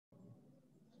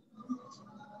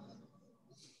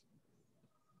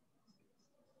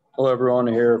Hello, everyone.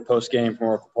 Here post-game from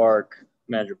Oracle Park,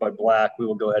 managed by Black. We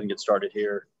will go ahead and get started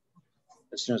here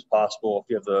as soon as possible. If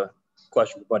you have a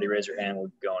question for Buddy, raise your hand. We'll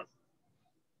get going.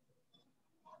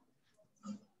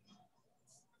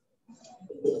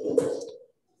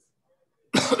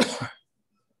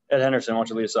 Ed Henderson, why don't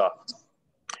you lead us off?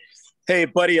 Hey,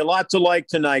 buddy, a lot to like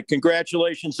tonight.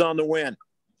 Congratulations on the win.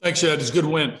 Thanks, Ed. It's a good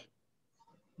win.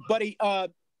 Buddy,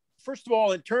 first of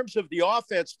all, in terms of the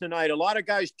offense tonight, a lot of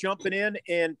guys jumping in,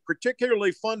 and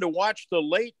particularly fun to watch the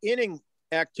late inning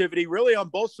activity really on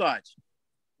both sides.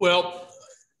 Well,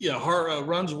 yeah,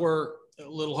 runs were a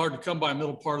little hard to come by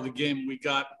middle part of the game. We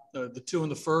got the two in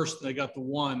the first, and they got the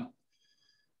one.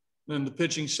 Then the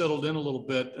pitching settled in a little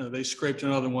bit. They scraped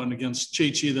another one against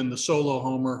Chi, then the solo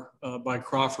homer by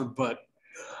Crawford. But,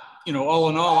 you know, all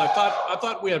in all, I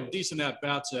thought we had decent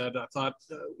at-bats, Ed. I thought,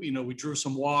 we drew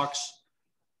some walks.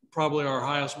 Probably our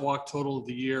highest walk total of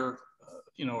the year.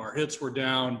 Our hits were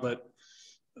down, but,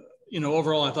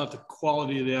 overall, I thought the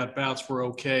quality of the at-bats were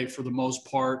okay for the most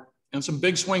part. And some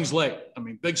big swings late. I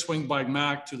mean, big swing by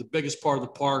Mac to the biggest part of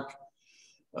the park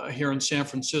here in San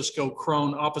Francisco.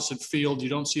 Crone, opposite field. You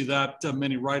don't see that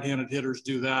many right-handed hitters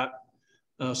do that.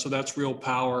 So that's real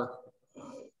power.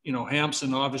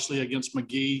 Hampson, obviously, against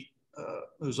McGee,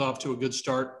 who's off to a good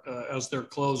start as their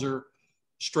closer.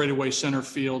 Straightaway center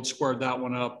field, squared that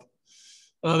one up.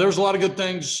 There was a lot of good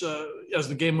things as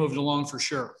the game moved along for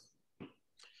sure.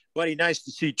 Buddy, nice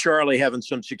to see Charlie having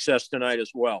some success tonight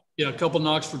as well. Yeah, a couple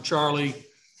knocks for Charlie.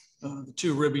 The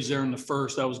two ribbies there in the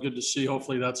first. That was good to see.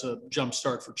 Hopefully that's a jump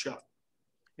start for Chuck.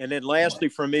 And then lastly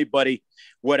for me, buddy,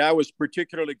 what I was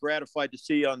particularly gratified to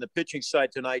see on the pitching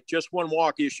side tonight, just one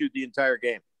walk issued the entire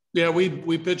game. Yeah,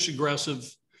 we pitched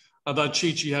aggressive. I thought Chi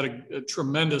had a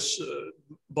tremendous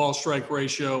ball strike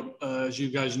ratio, as you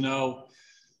guys know.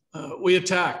 We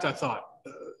attacked, I thought.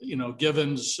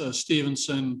 Givens,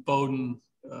 Stevenson, Bowden,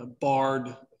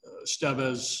 Bard,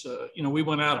 Stevez, we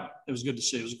went at him. It was good to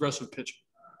see. It was aggressive pitching.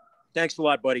 Thanks a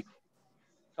lot, buddy.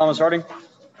 Thomas Harding.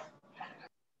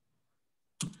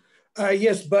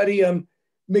 Yes, buddy.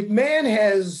 McMahon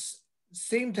has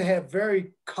seemed to have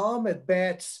very calm at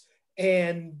bats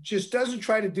and just doesn't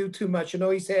try to do too much.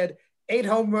 He's had 8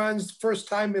 home runs, first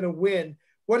time in a win.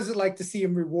 What is it like to see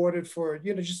him rewarded for,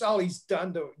 just all he's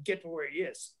done to get to where he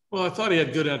is? Well, I thought he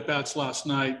had good at-bats last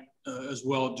night as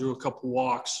well. Drew a couple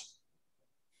walks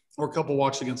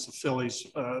against the Phillies.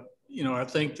 I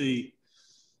think the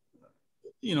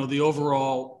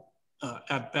overall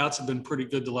at-bats have been pretty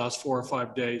good the last 4 or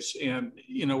 5 days. And,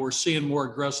 we're seeing more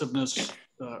aggressiveness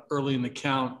early in the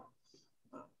count.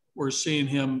 We're seeing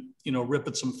him, rip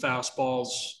at some fastballs.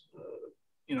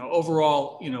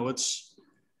 Overall,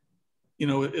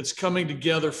 it's coming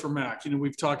together for Mac.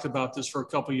 We've talked about this for a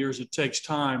couple of years. It takes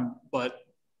time, but,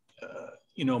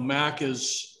 Mac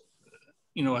is,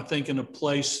 I think in a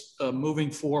place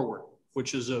moving forward,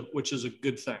 which is a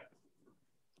good thing.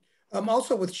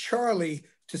 Also with Charlie,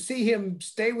 to see him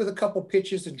stay with a couple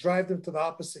pitches and drive them to the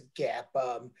opposite gap,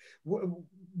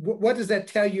 what does that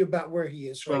tell you about where he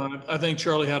is? Right? Well, I think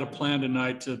Charlie had a plan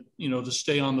tonight to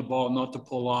stay on the ball, not to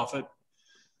pull off it.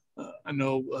 I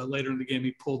know later in the game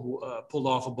he pulled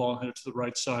off a ball and hit it to the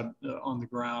right side on the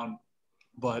ground.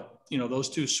 But, those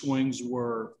two swings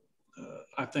were,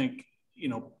 I think,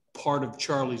 part of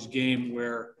Charlie's game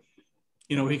where,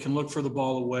 he can look for the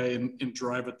ball away and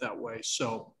drive it that way.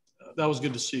 So that was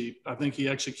good to see. I think he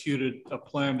executed a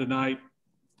plan tonight.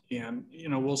 And,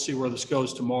 we'll see where this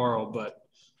goes tomorrow. But,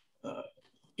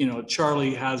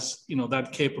 Charlie has,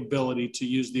 that capability to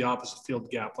use the opposite field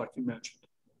gap like you mentioned.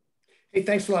 Hey,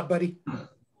 thanks a lot, buddy.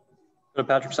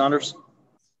 Patrick Saunders.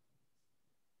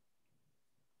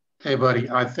 Hey, buddy.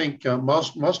 I think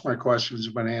most of my questions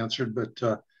have been answered, but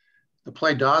the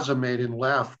play Daza made in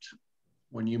left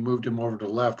when you moved him over to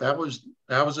left, that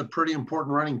was a pretty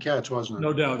important running catch, wasn't it?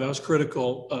 No doubt. That was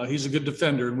critical. He's a good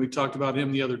defender, and we talked about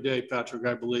him the other day, Patrick,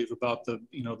 I believe, about the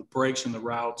breaks and the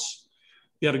routes.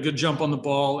 He had a good jump on the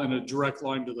ball and a direct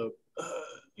line to the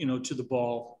to the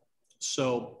ball.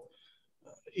 So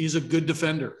he's a good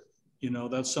defender.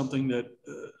 That's something that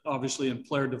obviously in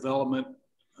player development,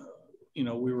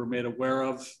 we were made aware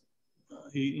of.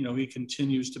 He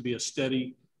continues to be a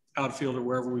steady outfielder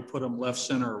wherever we put him, left,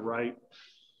 center, or right.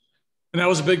 And that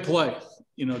was a big play.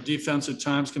 Defense at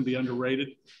times can be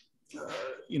underrated,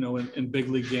 in big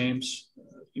league games.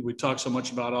 We talk so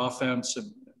much about offense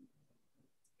and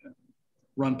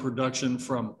run production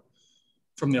from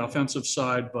the offensive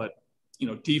side, but,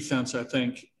 defense, I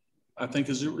think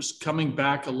as it was coming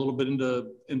back a little bit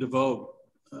into vogue,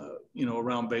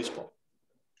 around baseball.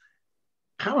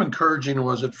 How encouraging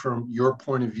was it from your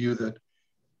point of view that,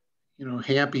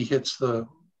 Hampy hits the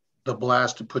the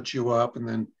blast to put you up,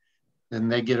 and then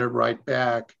they get it right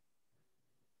back.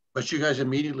 But you guys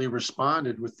immediately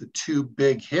responded with the 2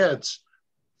 big hits.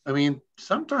 I mean,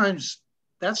 sometimes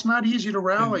that's not easy to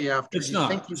rally after it's you not.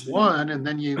 think you've won, and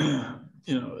then you.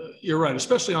 You're right,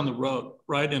 especially on the road,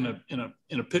 right? In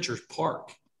a pitcher's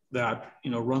park, that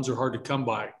runs are hard to come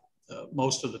by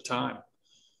most of the time.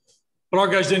 But our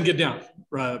guys didn't get down,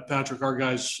 right, Patrick. Our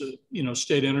guys,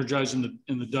 stayed energized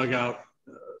in the dugout.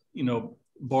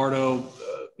 Bardo,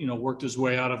 worked his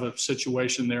way out of a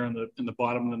situation there in the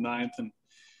bottom of the 9th,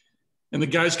 and the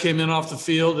guys came in off the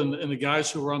field, and the guys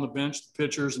who were on the bench, the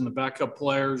pitchers and the backup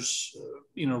players,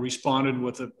 responded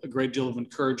with a great deal of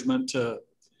encouragement to,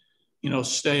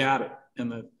 stay at it.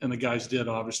 And the guys did,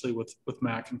 obviously, with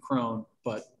Mac and Crone.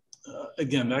 But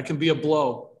again, that can be a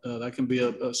blow. That can be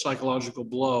a psychological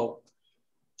blow,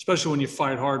 especially when you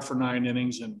fight hard for 9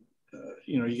 innings and,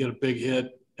 you get a big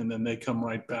hit, and then they come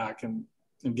right back and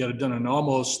get it done. And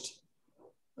almost,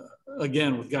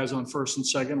 again, with guys on first and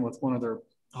second with one of their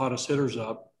hottest hitters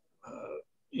up,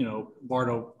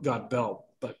 Bardo got belt.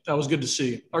 But that was good to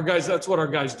see. Our guys, that's what our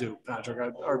guys do,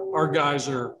 Patrick. Our guys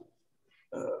are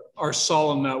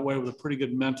solid in that way with a pretty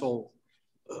good mental,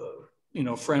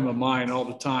 frame of mind all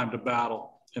the time to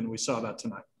battle. And we saw that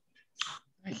tonight.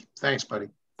 Thanks, buddy.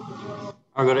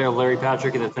 I'll go to Larry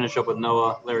Patrick and then finish up with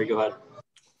Noah. Larry, go ahead.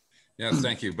 Yes,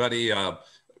 thank you, buddy.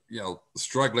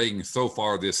 Struggling so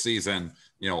far this season,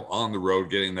 on the road,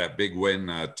 getting that big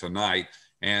win tonight,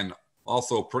 and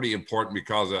also pretty important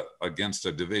because against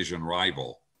a division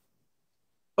rival.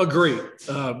 Agree.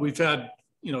 We've had,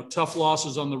 tough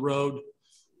losses on the road,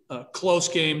 close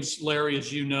games, Larry,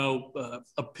 as you know,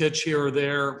 a pitch here or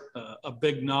there, a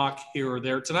big knock here or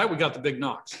there. Tonight we got the big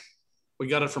knocks. We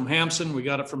got it from Hampson. We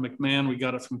got it from McMahon. We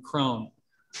got it from Crone.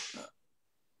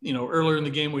 Earlier in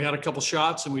the game, we had a couple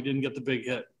shots and we didn't get the big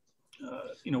hit.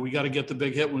 We got to get the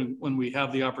big hit when we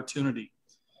have the opportunity.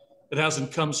 It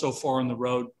hasn't come so far on the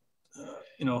road.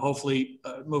 Hopefully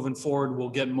moving forward, we'll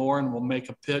get more and we'll make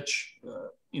a pitch,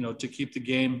 to keep the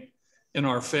game in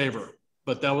our favor.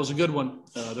 But that was a good one.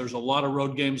 There's a lot of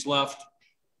road games left.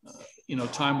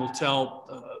 Time will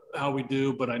tell how we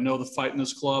do, but I know the fight in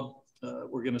this club,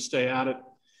 we're going to stay at it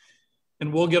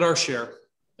and we'll get our share.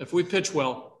 If we pitch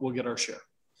well, we'll get our share.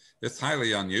 It's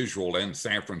highly unusual in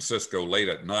San Francisco late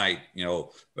at night,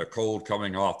 the cold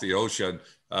coming off the ocean,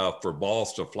 for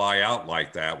balls to fly out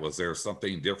like that. Was there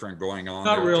something different going on?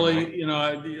 Not really.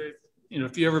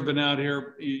 If you've ever been out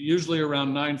here, usually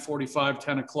around 9:45,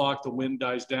 10 o'clock, the wind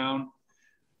dies down.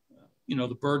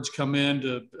 The birds come in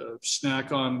to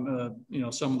snack on,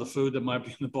 some of the food that might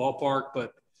be in the ballpark.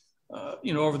 But,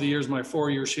 over the years, my 4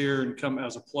 years here and come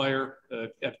as a player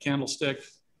at Candlestick,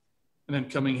 and then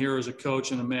coming here as a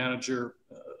coach and a manager,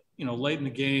 late in the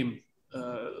game,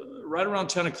 right around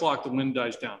 10 o'clock, the wind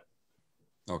dies down.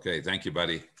 Okay. Thank you,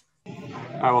 buddy. All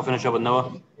right, we'll finish up with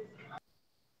Noah.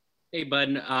 Hey,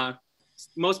 bud.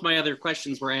 Most of my other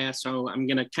questions were asked, so I'm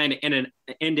going to kind of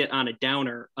end it on a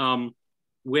downer.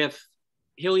 With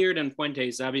Hilliard and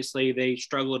Fuentes, obviously they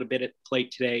struggled a bit at the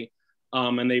plate today,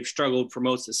 and they've struggled for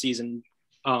most of the season.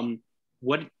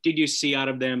 What did you see out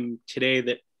of them today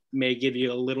that may give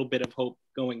you a little bit of hope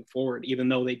going forward, even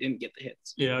though they didn't get the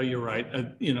hits? Yeah, you're right.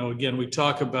 Again, we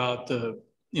talk about the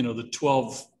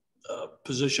 12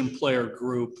 position player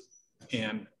group,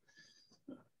 and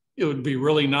it would be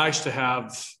really nice to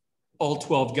have all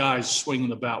 12 guys swinging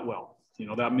the bat well.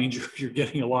 That means you're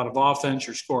getting a lot of offense,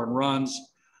 you're scoring runs,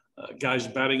 guys'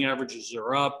 batting averages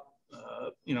are up,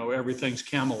 everything's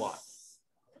Camelot.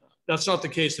 That's not the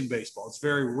case in baseball. It's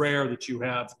very rare that you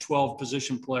have 12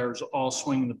 position players all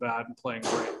swinging the bat and playing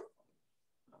great.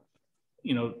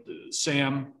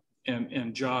 Sam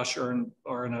and Josh are in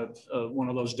one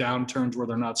of those downturns where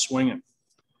they're not swinging.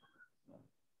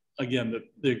 Again,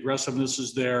 the aggressiveness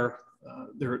is there.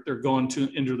 They're going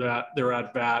into that. They're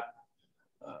at bat,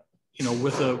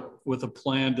 with a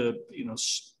plan to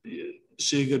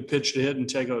see a good pitch to hit and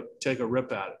take a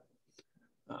rip at it.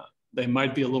 They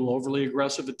might be a little overly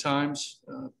aggressive at times.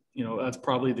 That's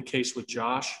probably the case with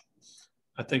Josh.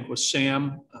 I think with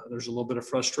Sam, there's a little bit of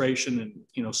frustration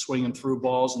and, swinging through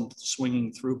balls and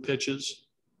swinging through pitches.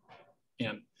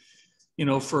 And,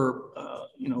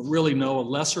 really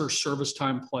lesser service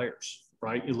time players,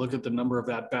 right? You look at the number of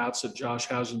at-bats that Josh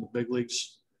has in the big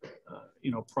leagues,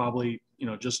 probably,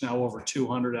 just now over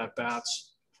 200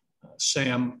 at-bats.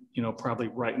 Sam, probably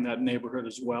right in that neighborhood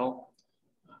as well.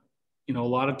 A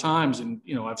lot of times, and,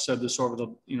 I've said this over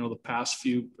the past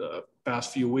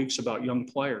few weeks about young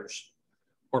players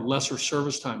or lesser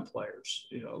service time players.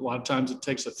 A lot of times it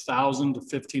takes 1,000 to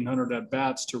 1,500 at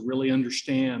bats to really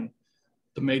understand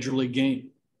the major league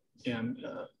game. And,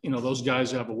 those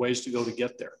guys have a ways to go to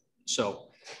get there. So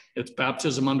it's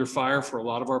baptism under fire for a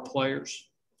lot of our players,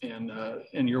 and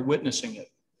you're witnessing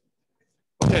it.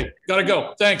 Okay, got to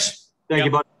go. Thanks. Thank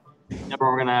you, bud.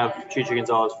 Never, we're going to have Chi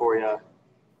González for you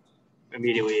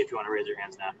immediately if you want to raise your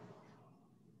hands now.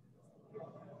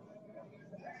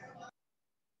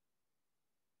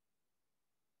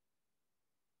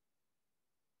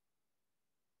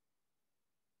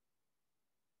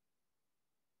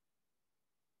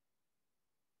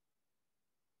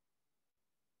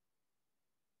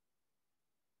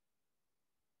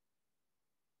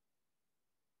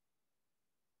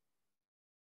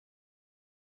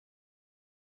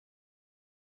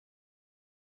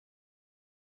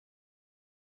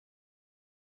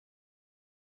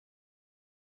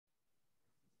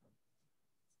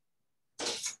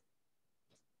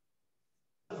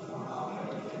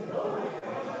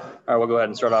 All right, we'll go ahead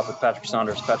and start off with Patrick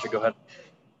Saunders. Patrick, go ahead.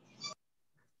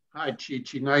 Hi, Chi.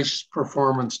 Nice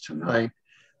performance tonight.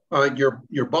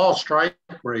 Your ball strike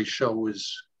ratio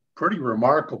was pretty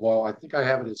remarkable. I think I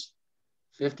have it as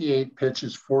 58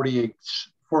 pitches,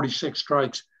 46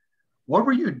 strikes. What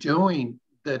were you doing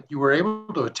that you were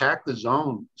able to attack the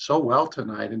zone so well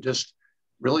tonight and just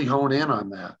really hone in on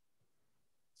that?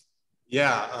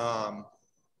 Yeah,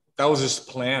 that was just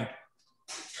the plan.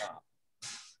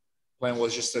 Plan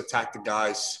was just to attack the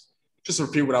guys, just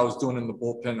repeat what I was doing in the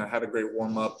bullpen. I had a great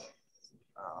warm-up.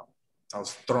 I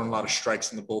was throwing a lot of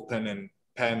strikes in the bullpen and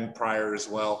pen prior as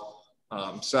well.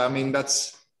 So, I mean,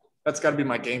 that's got to be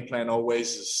my game plan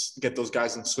always, is get those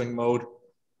guys in swing mode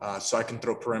so I can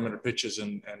throw perimeter pitches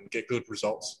and get good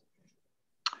results.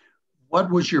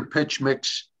 What was your pitch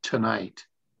mix tonight?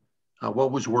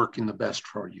 What was working the best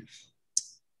for you?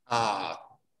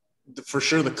 For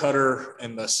sure the cutter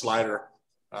and the slider.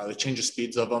 The change of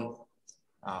speeds of them.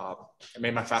 It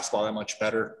made my fastball that much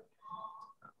better.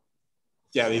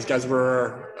 Yeah, these guys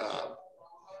were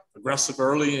aggressive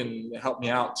early, and it helped me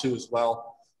out too as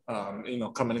well.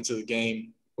 Coming into the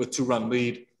game with 2-run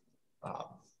lead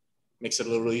makes it a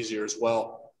little easier as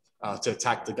well to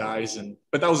attack the guys.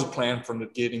 But that was the plan from the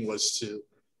beginning, was to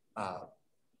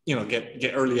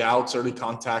get early outs, early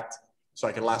contact, so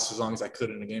I could last as long as I could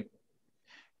in the game.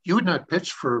 You had not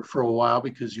pitched for a while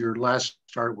because your last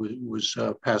start was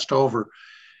passed over.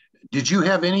 Did you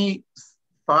have any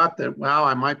thought that, wow,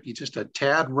 I might be just a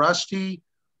tad rusty,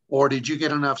 or did you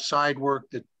get enough side work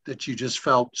that you just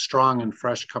felt strong and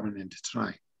fresh coming into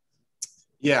tonight?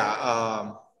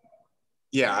 Yeah.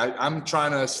 I'm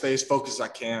trying to stay as focused as I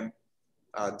can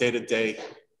day to day.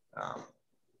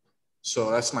 So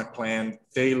that's my plan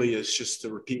daily, is just to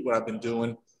repeat what I've been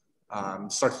doing.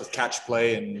 Starts with catch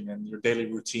play and your daily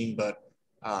routine, but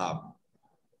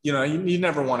you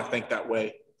never want to think that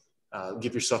way.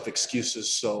 Give yourself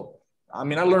excuses. So, I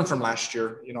mean, I learned from last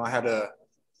year. I had a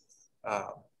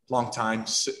long time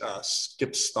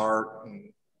skip start,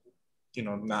 and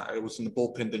it was in the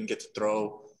bullpen, didn't get to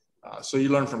throw. So you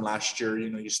learn from last year.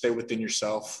 You stay within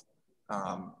yourself,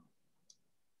 and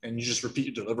you just repeat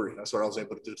your delivery. That's what I was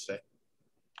able to do today.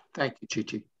 Thank you,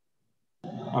 Chi.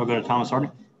 I'll go to Thomas Hardy.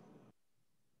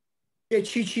 Yeah,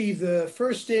 Chi, the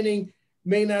first inning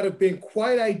may not have been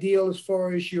quite ideal as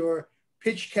far as your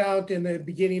pitch count in the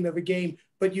beginning of a game,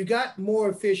 but you got more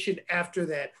efficient after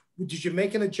that. Did you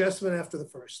make an adjustment after the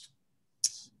first?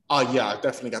 Yeah, I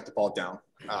definitely got the ball down.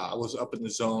 I was up in the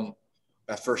zone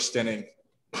that first inning,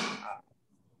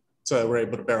 so we're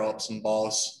able to barrel up some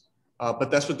balls.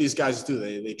 But that's what these guys do.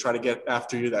 They try to get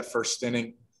after you that first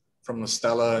inning from La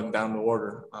Stella and down the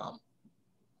order.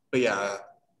 But yeah,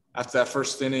 after that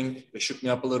first inning, they shook me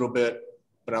up a little bit,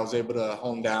 but I was able to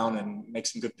hone down and make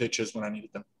some good pitches when I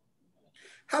needed them.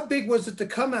 How big was it to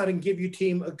come out and give your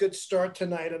team a good start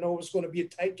tonight? I know it was going to be a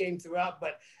tight game throughout,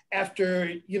 but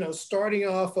after, starting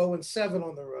off 0-7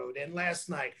 on the road and last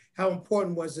night, how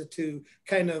important was it to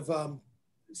kind of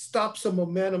stop some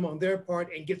momentum on their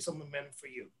part and get some momentum for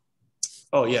you?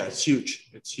 Oh, yeah, it's huge.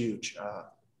 It's huge.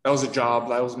 That was a job.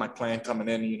 That was my plan coming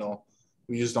in.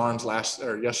 We used arms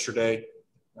yesterday.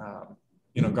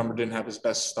 Gummer didn't have his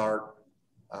best start.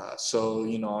 So,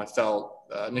 I felt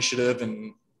initiative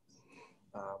and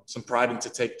some pride into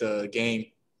take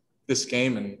this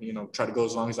game and, try to go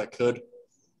as long as I could.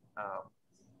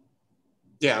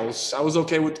 I was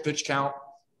okay with the pitch count,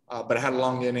 but I had a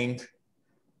long inning.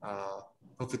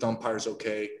 Hopefully the umpire's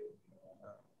okay.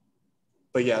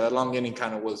 But yeah, that long inning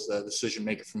kind of was the decision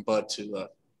maker from Bud to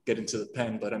get into the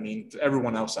pen. But I mean,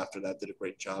 everyone else after that did a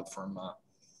great job, from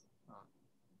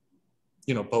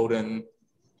Bowden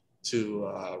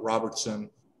to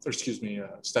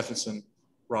Stephenson,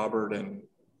 Robert,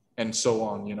 and so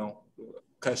on.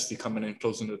 Custody coming in,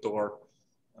 closing the door.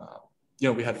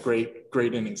 we had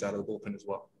great innings out of the bullpen as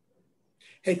well.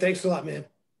 Hey, thanks a lot, man.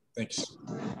 Thanks.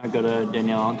 I go to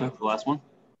Danielle Hunter for the last one.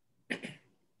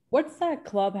 What's that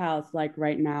clubhouse like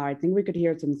right now? I think we could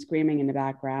hear some screaming in the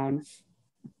background.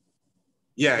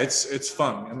 Yeah, it's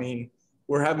fun. I mean,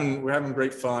 we're having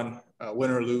great fun,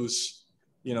 win or lose.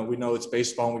 We know it's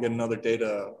baseball and we get another day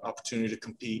opportunity to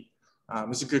compete.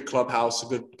 It's a good clubhouse,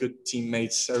 good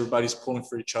teammates. Everybody's pulling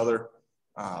for each other.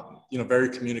 Very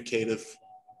communicative,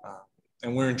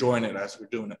 and we're enjoying it as we're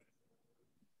doing it.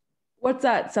 What's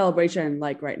that celebration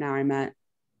like right now?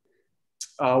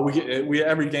 We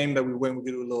every game that we win, we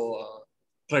get a little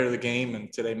player of the game,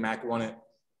 and today Mac won it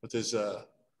with his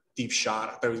deep shot.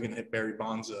 I thought he was going to hit Barry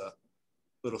Bonds'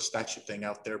 little statue thing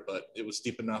out there, but it was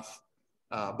deep enough.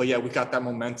 But yeah, we got that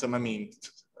momentum. I mean,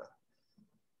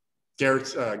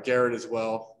 Garrett as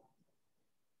well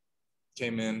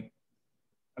came in.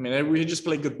 I mean, we just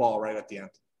played good ball right at the end.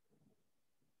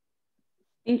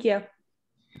 Thank you.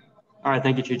 All right,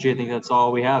 thank you, Chi. I think that's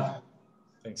all we have.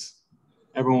 Thanks.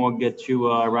 Everyone will get to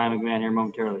Ryan McMahon here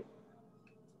momentarily.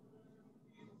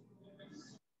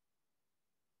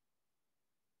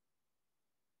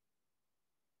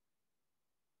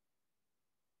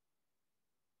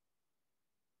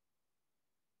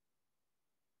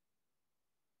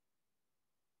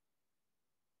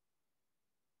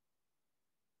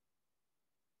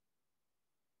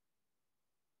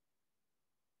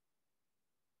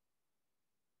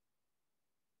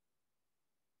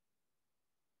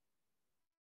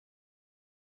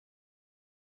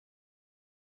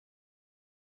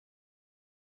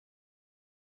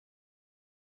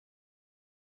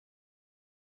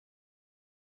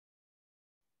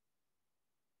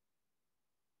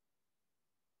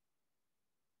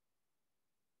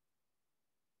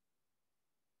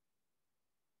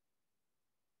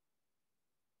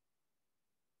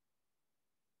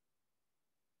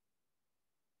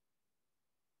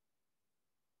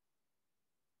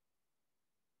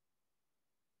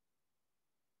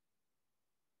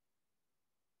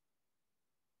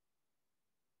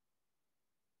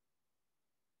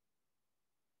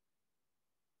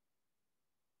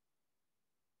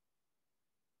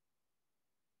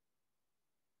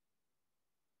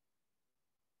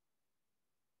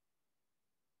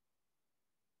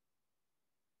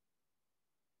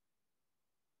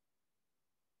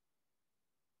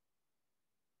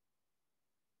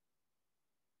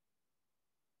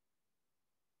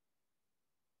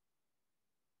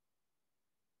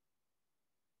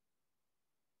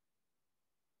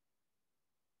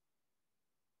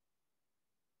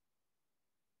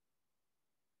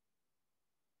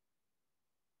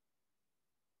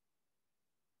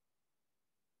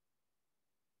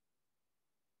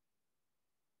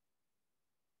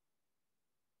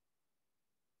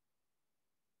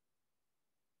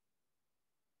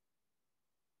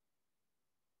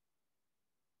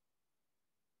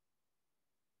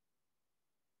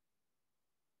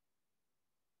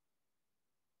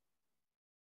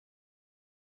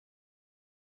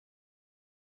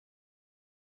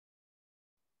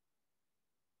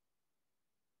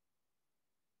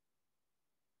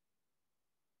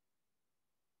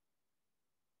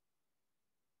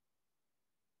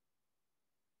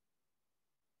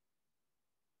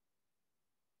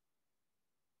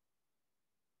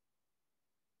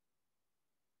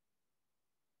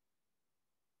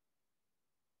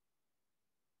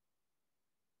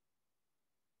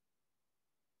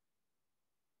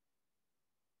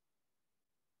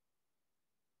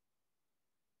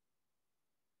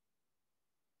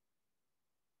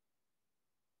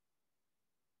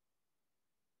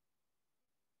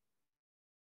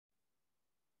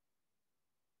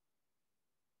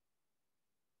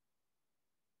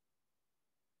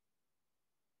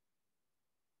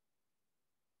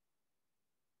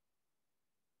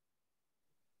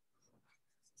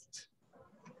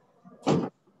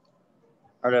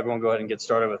 All right, everyone, go ahead and get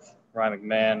started with Ryan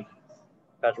McMahon.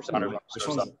 Patrick Saunders.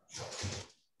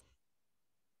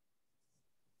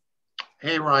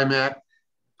 Hey, Ryan,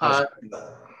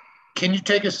 can you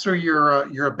take us through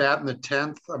your at bat in the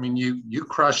 10th? I mean, you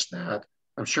crushed that.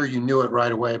 I'm sure you knew it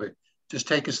right away, but just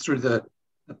take us through the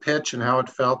pitch and how it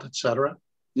felt, et cetera.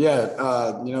 Yeah,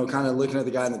 kind of looking at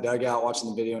the guy in the dugout, watching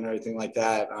the video and everything like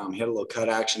that. He had a little cut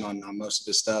action on most of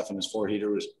his stuff, and his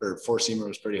four-seamer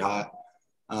was pretty hot.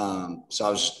 So I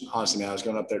was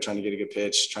going up there trying to get a good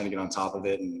pitch, trying to get on top of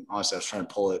it. And honestly, I was trying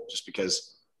to pull it just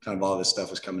because kind of all this stuff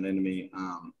was coming into me.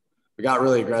 We got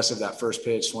really aggressive that first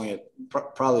pitch, swung at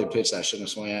probably a pitch that I shouldn't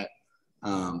have swung at.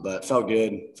 But felt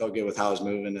good with how I was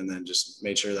moving, and then just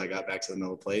made sure that I got back to the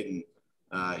middle of the plate,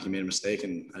 and he made a mistake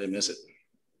and I didn't miss it.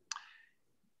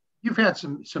 You've had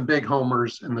some big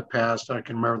homers in the past. I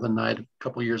can remember the night a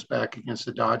couple of years back against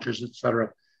the Dodgers, et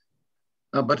cetera.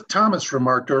 But Thomas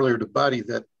remarked earlier to Buddy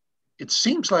that it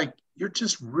seems like you're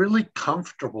just really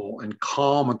comfortable and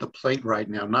calm at the plate right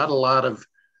now. Not a lot of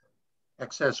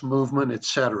excess movement, et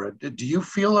cetera. Do you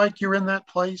feel like you're in that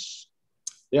place?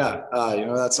 Yeah,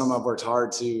 that's something I've worked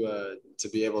hard to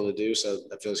be able to do. So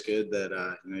that feels good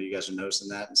that you guys are noticing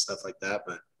that and stuff like that.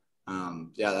 But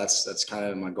yeah, that's kind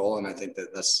of my goal, and I think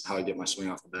that's how I get my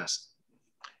swing off the best.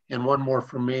 And one more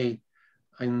for me.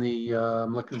 In the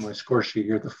I'm looking at my score sheet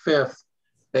here. The fifth,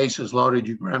 bases loaded.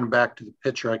 You ran back to the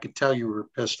pitcher. I could tell you were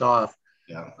pissed off.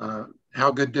 Yeah.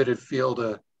 How good did it feel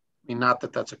to? I mean, not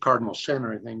that that's a cardinal sin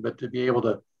or anything, but to be able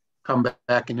to come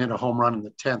back and hit a home run in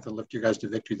the 10th and lift you guys to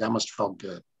victory, that must have felt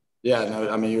good. Yeah, no,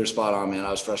 I mean, you were spot on, man.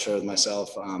 I was frustrated with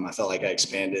myself. I felt like I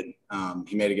expanded.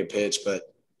 He made a good pitch,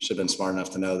 but should have been smart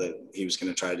enough to know that he was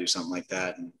going to try to do something like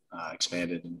that, and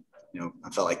expanded. And, I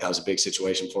felt like that was a big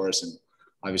situation for us. And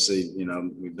obviously,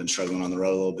 we've been struggling on the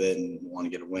road a little bit and want to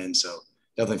get a win. So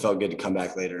definitely felt good to come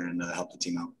back later and help the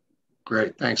team out.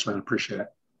 Great. Thanks, man. Appreciate it.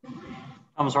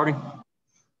 Thomas Hardy.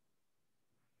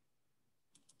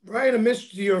 Ryan, I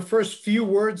missed your first few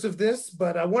words of this,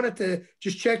 but I wanted to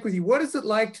just check with you. What is it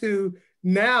like to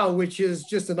now, which is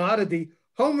just an oddity,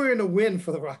 homer in a win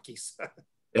for the Rockies?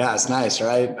 Yeah, it's nice,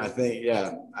 right? I think,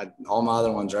 all my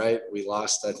other ones, right? We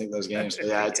lost, I think, those games. But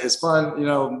yeah, it's fun.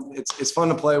 It's fun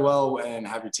to play well and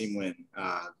have your team win.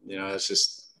 It's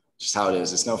just how it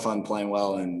is. It's no fun playing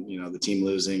well and, the team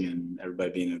losing and everybody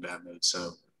being in a bad mood.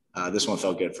 So this one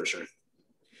felt good for sure.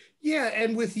 Yeah,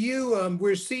 and with you,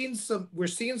 we're seeing some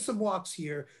walks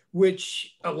here,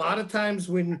 which a lot of times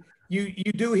when you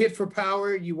do hit for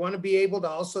power, you want to be able to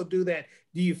also do that.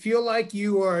 Do you feel like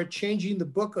you are changing the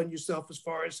book on yourself as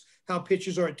far as how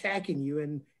pitchers are attacking you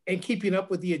and keeping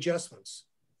up with the adjustments?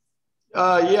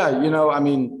 Yeah, I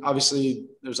mean, obviously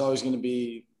there's always going to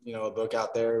be, a book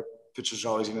out there. Pitchers are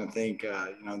always going to think,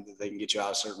 that they can get you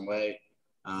out a certain way.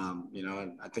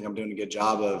 And I think I'm doing a good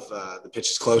job of the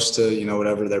pitches close to,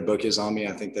 whatever their book is on me.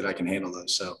 I think that I can handle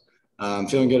those. So I'm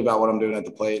feeling good about what I'm doing at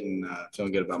the plate and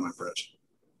feeling good about my approach.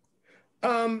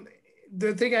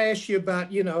 The thing I asked you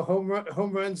about,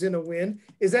 home runs in a win,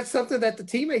 is that something that the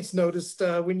teammates noticed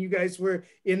when you guys were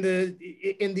in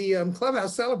the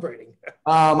clubhouse celebrating?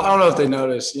 I don't know if they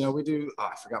noticed. We do. Oh,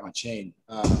 I forgot my chain.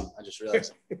 I just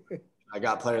realized I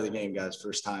got player of the game, guys,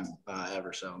 first time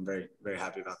ever. So I'm very, very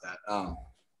happy about that.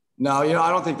 No, I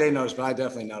don't think they noticed, but I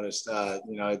definitely noticed.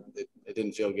 It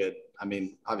didn't feel good. I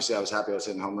mean, obviously I was happy I was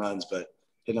hitting home runs, but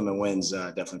hitting them in wins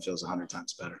definitely feels 100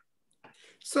 times better.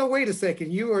 So wait a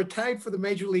second, you are tied for the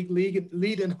major league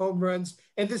lead in home runs,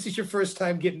 and this is your first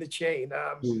time getting the chain.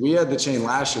 We had the chain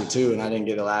last year too, and I didn't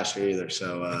get it last year either.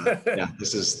 So yeah,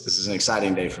 this is an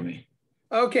exciting day for me.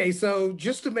 Okay, so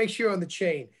just to make sure on the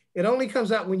chain, it only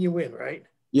comes out when you win, right?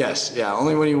 Yes, yeah,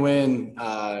 only when you win,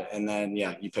 and then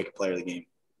you pick a player of the game.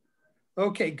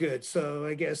 Okay, good. So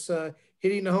I guess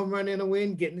hitting the home run in a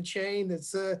win, getting the chain,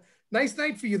 it's a nice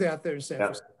night for you out there in San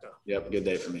Francisco. Yep, good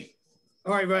day for me.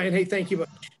 All right, Ryan. Hey, thank you much.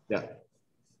 Yeah.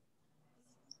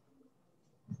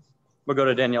 We'll go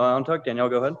to Danielle Allentuck. Danielle,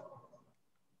 go ahead.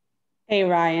 Hey,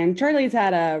 Ryan. Charlie's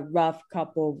had a rough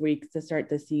couple of weeks to start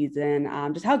the season.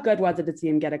 Just how good was it to see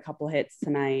him get a couple hits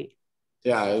tonight?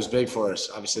 Yeah, it was big for us.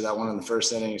 Obviously, that one in the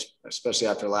first inning, especially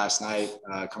after last night,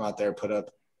 come out there, put up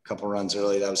a couple runs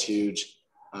early. That was huge.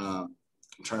 I'm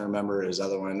trying to remember his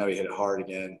other one. I know he hit it hard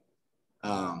again.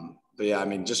 But yeah, I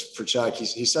mean, just for Chuck,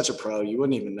 he's such a pro. You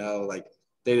wouldn't even know, like,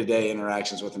 day-to-day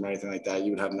interactions with him or anything like that.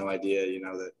 You would have no idea,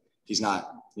 that he's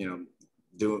not,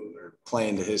 doing or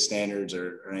playing to his standards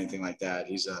or anything like that.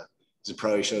 He's a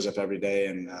pro. He shows up every day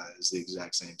and is the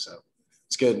exact same. So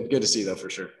it's good to see, though, for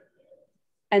sure.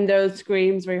 And those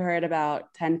screams we heard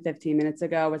about 10, 15 minutes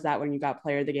ago, was that when you got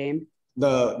player of the game?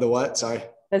 The what? Sorry.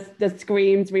 The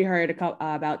screams we heard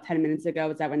about 10 minutes ago,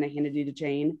 was that when they handed you the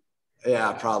chain?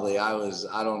 Yeah, probably. I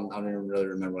don't even really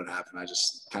remember what happened. I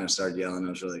just kind of started yelling. I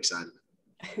was really excited.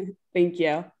 Thank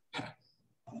you.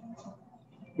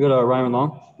 We go to Ryan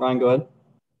Long. Ryan, go ahead.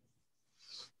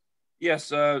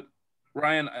 Yes,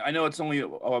 Ryan, I know it's only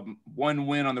one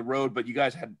win on the road, but you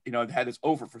guys had this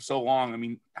over for so long. I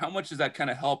mean, how much does that kind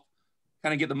of help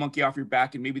kind of get the monkey off your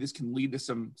back, and maybe this can lead to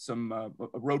some a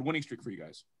road winning streak for you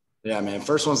guys? Yeah, man.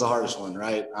 First one's the hardest one,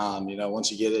 right?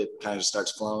 Once you get it, kind of just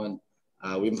starts flowing.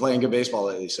 We've been playing good baseball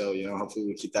lately, so hopefully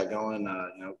we keep that going.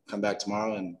 Come back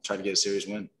tomorrow and try to get a series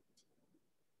win.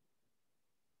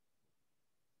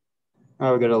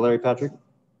 All right, we go to Larry Patrick.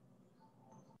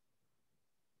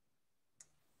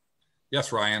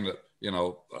 Yes, Ryan,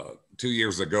 2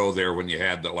 years ago there when you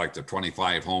had the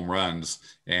 25 home runs,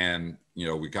 and,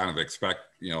 we kind of expect,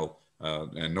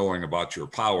 and knowing about your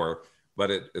power,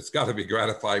 but it's got to be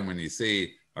gratifying when you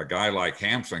see a guy like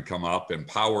Hampson come up and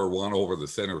power one over the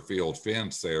center field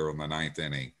fence there in the 9th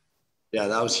inning. Yeah,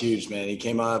 that was huge, man. He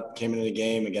came into the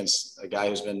game against a guy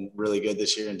who's been really good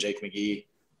this year, and Jake McGee.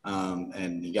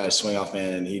 And you got a swing off,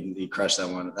 man, and he crushed that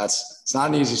one. It's not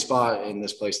an easy spot in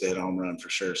this place to hit a home run for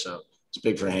sure. So it's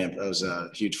big for him. That was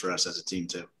huge for us as a team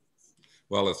too.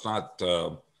 Well, it's not,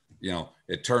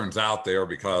 it turns out there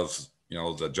because,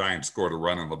 the Giants scored a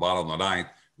run in the bottom of the 9th.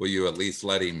 Will you at least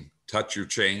let him touch your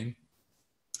chain?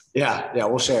 Yeah,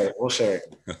 we'll share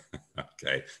it.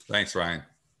 Okay. Thanks, Ryan.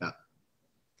 Yeah.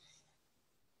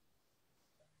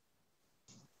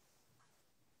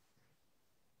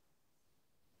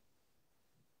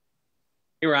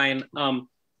 Hey, Ryan. I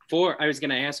was going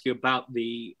to ask you about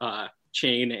the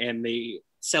chain and the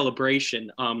celebration.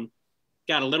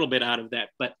 Got a little bit out of that,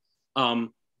 but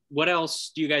what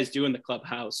else do you guys do in the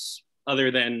clubhouse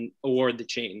other than award the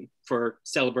chain for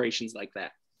celebrations like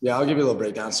that? Yeah, I'll give you a little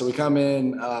breakdown. So we come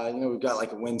in, we've got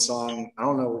like a win song. I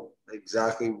don't know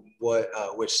exactly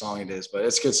which song it is, but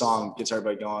it's a good song. Gets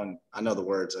everybody going. I know the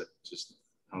words. I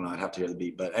don't know. I'd have to hear the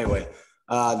beat. But anyway,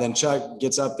 then Chuck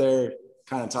gets up there,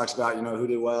 kind of talks about, who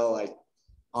did well. Like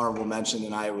honorable mention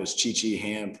tonight was Chi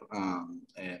Hamp.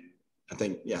 And I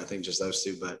think just those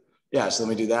two. But yeah, so then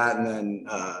we do that. And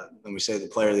then we say the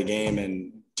player of the game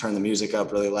and turn the music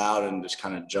up really loud and just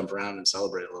kind of jump around and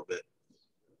celebrate a little bit.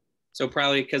 So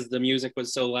probably because the music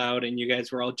was so loud and you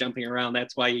guys were all jumping around,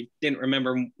 that's why you didn't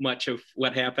remember much of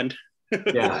what happened.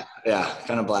 yeah,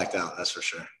 kind of blacked out, that's for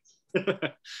sure.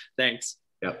 Thanks.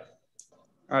 Yep.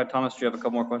 All right, Thomas, do you have a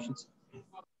couple more questions?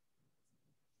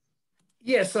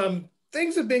 Yes,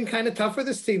 things have been kind of tough for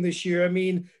this team this year. I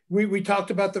mean, we talked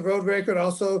about the road record.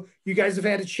 Also, you guys have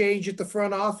had a change at the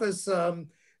front office.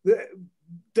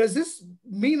 Does this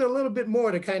mean a little bit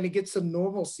more to kind of get some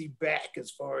normalcy back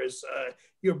as far as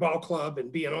your ball club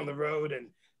and being on the road and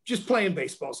just playing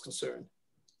baseball is concerned?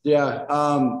 Yeah,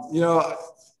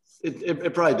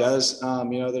 it probably does.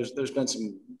 There's been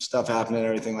some stuff happening and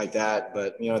everything like that,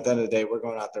 but at the end of the day, we're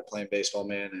going out there playing baseball,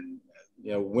 man, and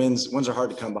wins are hard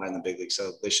to come by in the big league,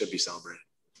 so they should be celebrated.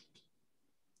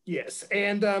 Yes,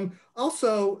 and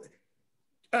also.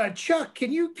 Chuck,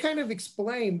 can you kind of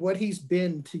explain what he's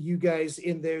been to you guys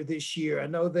in there this year? I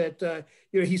know that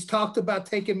he's talked about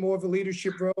taking more of a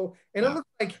leadership role, and it looks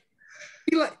like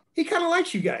he kind of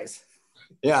likes you guys.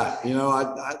 Yeah,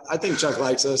 I think Chuck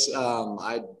likes us.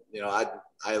 I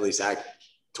at least act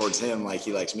towards him like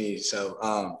he likes me.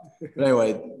 So, but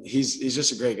anyway, he's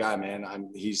just a great guy, man.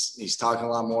 He's talking a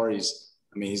lot more.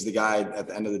 He's the guy at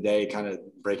the end of the day, kind of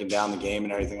breaking down the game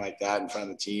and everything like that in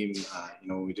front of the team.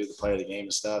 When we do the player of the game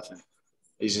and stuff, and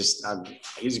he's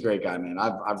a great guy, man.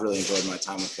 I've really enjoyed my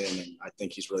time with him, and I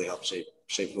think he's really helped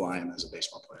shape who I am as a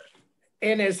baseball player.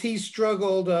 And as he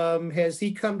struggled, has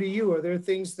he come to you? Are there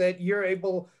things that you're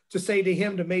able to say to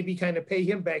him to maybe kind of pay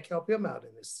him back, help him out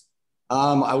in this?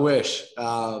 I wish.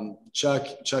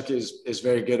 Chuck is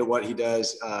very good at what he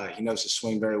does. He knows his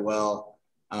swing very well.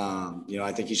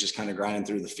 I think he's just kind of grinding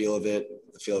through the feel of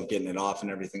getting it off and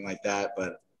everything like that.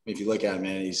 But if you look at him,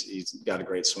 man, he's got a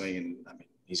great swing, and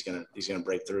he's gonna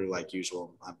break through like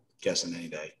usual. I'm guessing any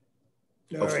day.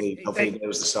 Hopefully that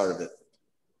was the start of it.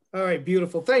 All right,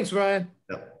 beautiful. Thanks, Ryan.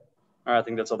 Yep. All right, I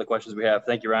think that's all the questions we have.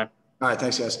 Thank you, Ryan. All right,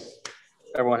 thanks, guys.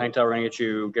 Everyone, hang tight. We're gonna get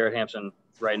you Garrett Hampson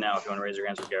right now if you want to raise your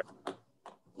hands with Garrett.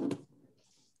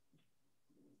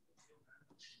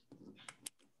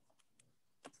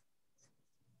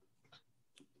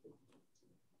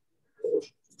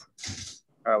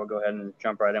 All right, we'll go ahead and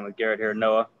jump right in with Garrett here.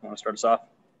 Noah, you want to start us off?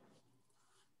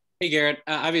 Hey, Garrett.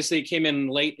 Obviously, you came in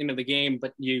late into the game,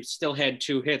 but you still had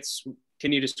 2 hits.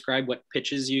 Can you describe what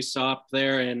pitches you saw up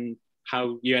there and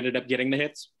how you ended up getting the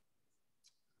hits?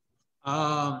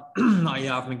 Off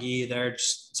McGee there,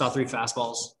 just saw 3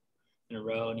 fastballs in a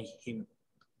row, and he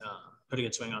put a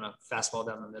good swing on a fastball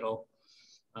down the middle.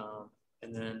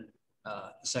 And then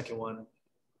the second one,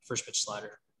 first pitch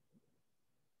slider.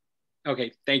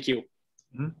 Okay, thank you.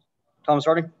 Mm-hmm. Thomas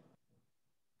Harding?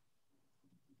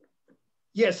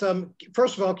 Yes.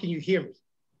 First of all, can you hear me?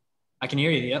 I can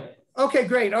hear you. Yep. Okay,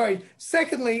 great. All right.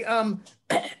 Secondly,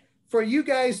 for you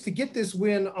guys to get this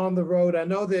win on the road, I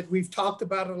know that we've talked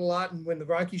about it a lot, and when the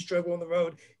Rockies struggle on the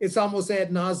road, it's almost ad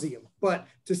nauseum. But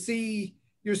to see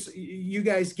you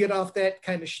guys get off that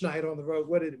kind of schneid on the road,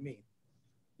 what did it mean?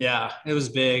 Yeah, it was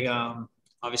big.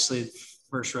 Obviously,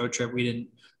 first road trip, we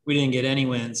didn't get any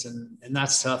wins, and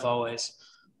that's tough always.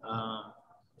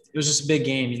 It was just a big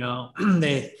game,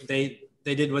 They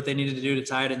they did what they needed to do to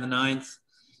tie it in the ninth.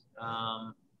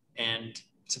 And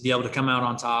to be able to come out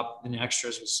on top in the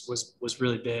extras was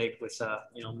really big with,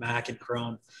 Mac and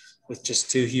Crone with just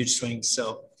 2 huge swings.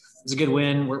 So it was a good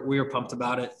win. We were pumped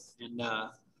about it. And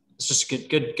it's just a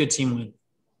good team win.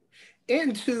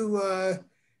 And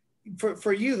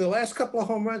for you, the last couple of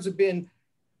home runs have been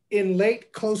in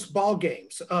late close ball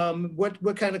games.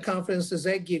 What kind of confidence does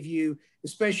that give you,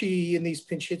 especially in these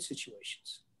pinch hit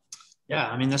situations? Yeah,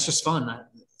 I mean, that's just fun.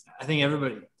 I think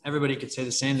everybody could say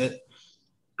the same, that,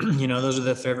 those are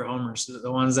their favorite homers,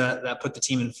 the ones that put the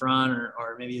team in front,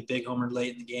 or maybe a big homer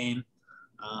late in the game.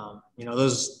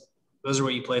 Those are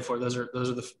what you play for. Those are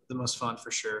the most fun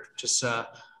for sure. Just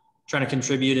trying to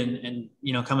contribute and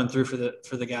coming through for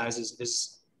the guys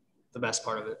is the best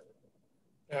part of it.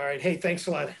 All right. Hey, thanks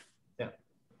a lot. Yeah.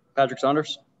 Patrick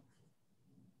Saunders.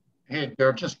 Hey,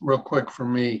 Garrett, just real quick for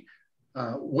me.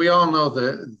 We all know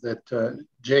that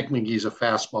Jake McGee's a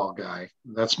fastball guy.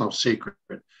 That's no secret.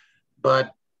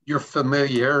 But your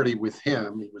familiarity with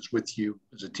him, he was with you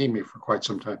as a teammate for quite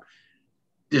some time.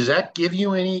 Does that give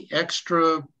you any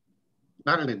extra,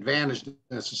 not an advantage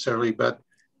necessarily, but,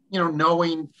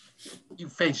 knowing you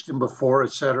faced him before,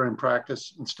 et cetera, in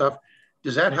practice and stuff,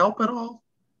 does that help at all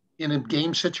in a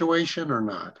game situation or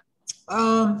not?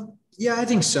 Yeah, I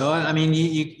think so. I mean,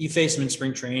 you face him in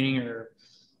spring training or,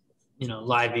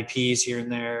 live VPs here and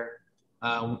there,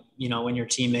 when you're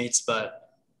teammates, but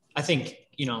I think,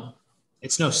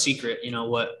 it's no secret,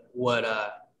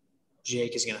 what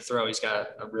Jake is going to throw. He's got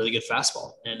a really good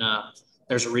fastball, and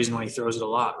there's a reason why he throws it a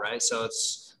lot, right? So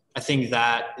I think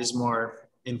that is more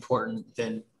important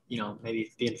than,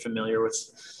 maybe being familiar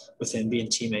with him, being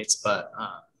teammates. But,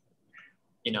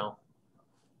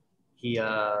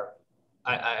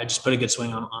 I just put a good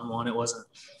swing on one. It wasn't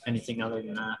anything other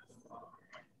than that.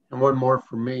 And one more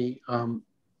for me.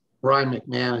 Ryan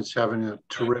McMahon is having a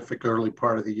terrific early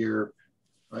part of the year,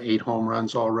 8 home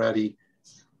runs already.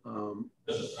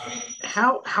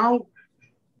 How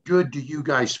good do you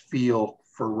guys feel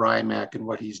for Rymac and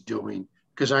what he's doing?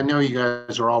 Because I know you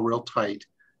guys are all real tight.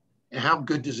 And how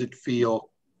good does it feel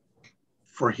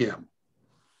for him?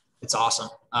 It's awesome.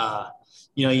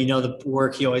 The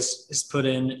work he always has put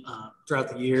in throughout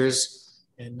the years,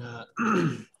 and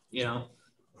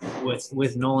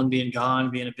with Nolan being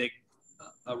gone, being a big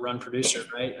run producer,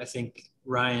 right? I think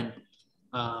Ryan,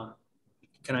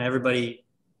 everybody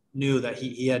knew that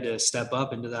he had to step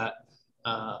up into that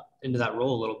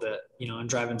role a little bit, and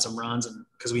drive in some runs, and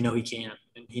because we know he can,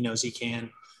 and he knows he can,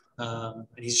 and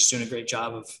he's just doing a great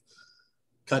job of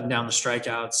cutting down the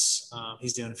strikeouts.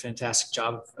 He's doing a fantastic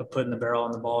job of putting the barrel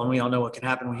on the ball, and we all know what can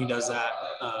happen when he does that.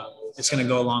 It's going to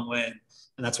go a long way,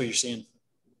 and that's what you're seeing.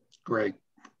 Great.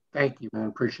 Thank you, man.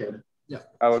 Appreciate it. Yeah.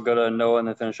 I will go to Noah and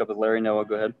then finish up with Larry. Noah,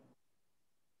 go ahead.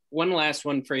 One last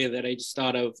one for you that I just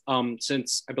thought of.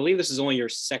 Since I believe this is only your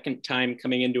second time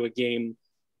coming into a game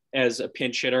as a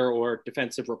pinch hitter or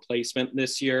defensive replacement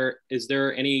this year, is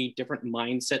there any different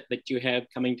mindset that you have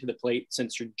coming to the plate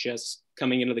since you're just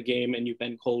coming into the game and you've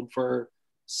been cold for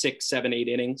 6, 7, 8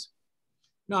 innings?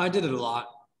 No, I did it a lot.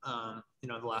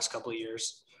 The last couple of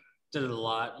years, did it a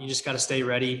lot. You just got to stay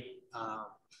ready.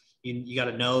 You got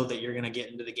to know that you're going to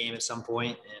get into the game at some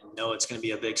point and know it's going to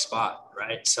be a big spot,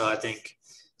 right? So I think,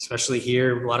 especially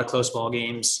here, a lot of close ball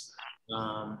games,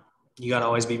 you got to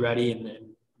always be ready, and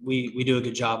we do a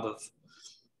good job of,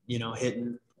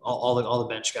 hitting all the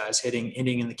bench guys, hitting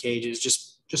in the cages,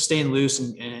 just staying loose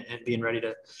and being ready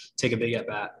to take a big at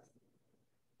bat.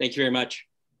 Thank you very much.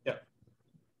 Yeah.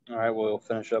 All right, we'll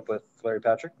finish up with Larry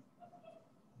Patrick.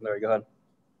 Larry, go ahead.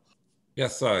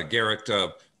 Yes, Garrett,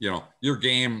 your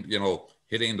game,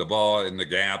 hitting the ball in the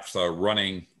gaps,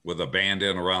 running with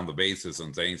abandon around the bases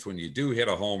and things. When you do hit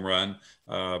a home run,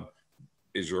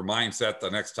 is your mindset the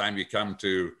next time you come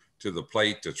to the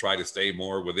plate to try to stay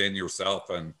more within yourself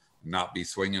and not be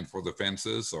swinging for the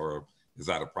fences, or is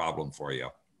that a problem for you?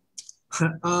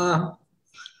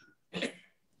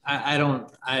 I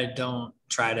don't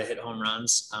try to hit home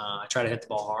runs. I try to hit the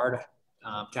ball hard,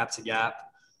 gap to gap.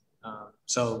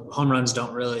 So home runs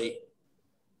don't really.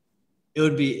 It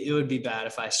would be bad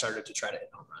if I started to try to hit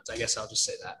home runs. I guess I'll just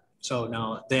say that. So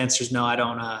no, the answer is no. I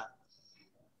don't. I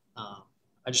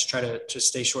just try to just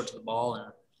stay short to the ball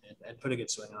and put a good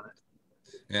swing on it.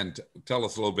 And tell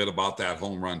us a little bit about that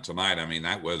home run tonight. I mean,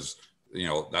 that was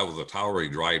a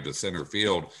towering drive to center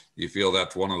field. You feel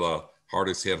that's one of the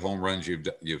hardest hit home runs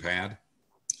you've had?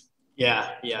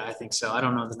 Yeah, I think so. I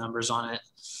don't know the numbers on it,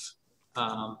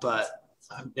 but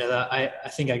I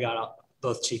think I got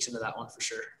both cheeks into that one for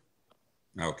sure.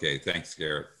 Okay, thanks,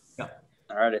 Garrett. Yeah.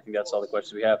 All right, I think that's all the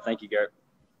questions we have. Thank you, Garrett.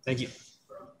 Thank you.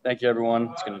 Thank you, everyone.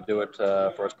 It's going to do it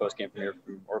for us post game from here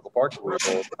from Oracle Park. We will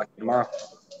talk to you tomorrow.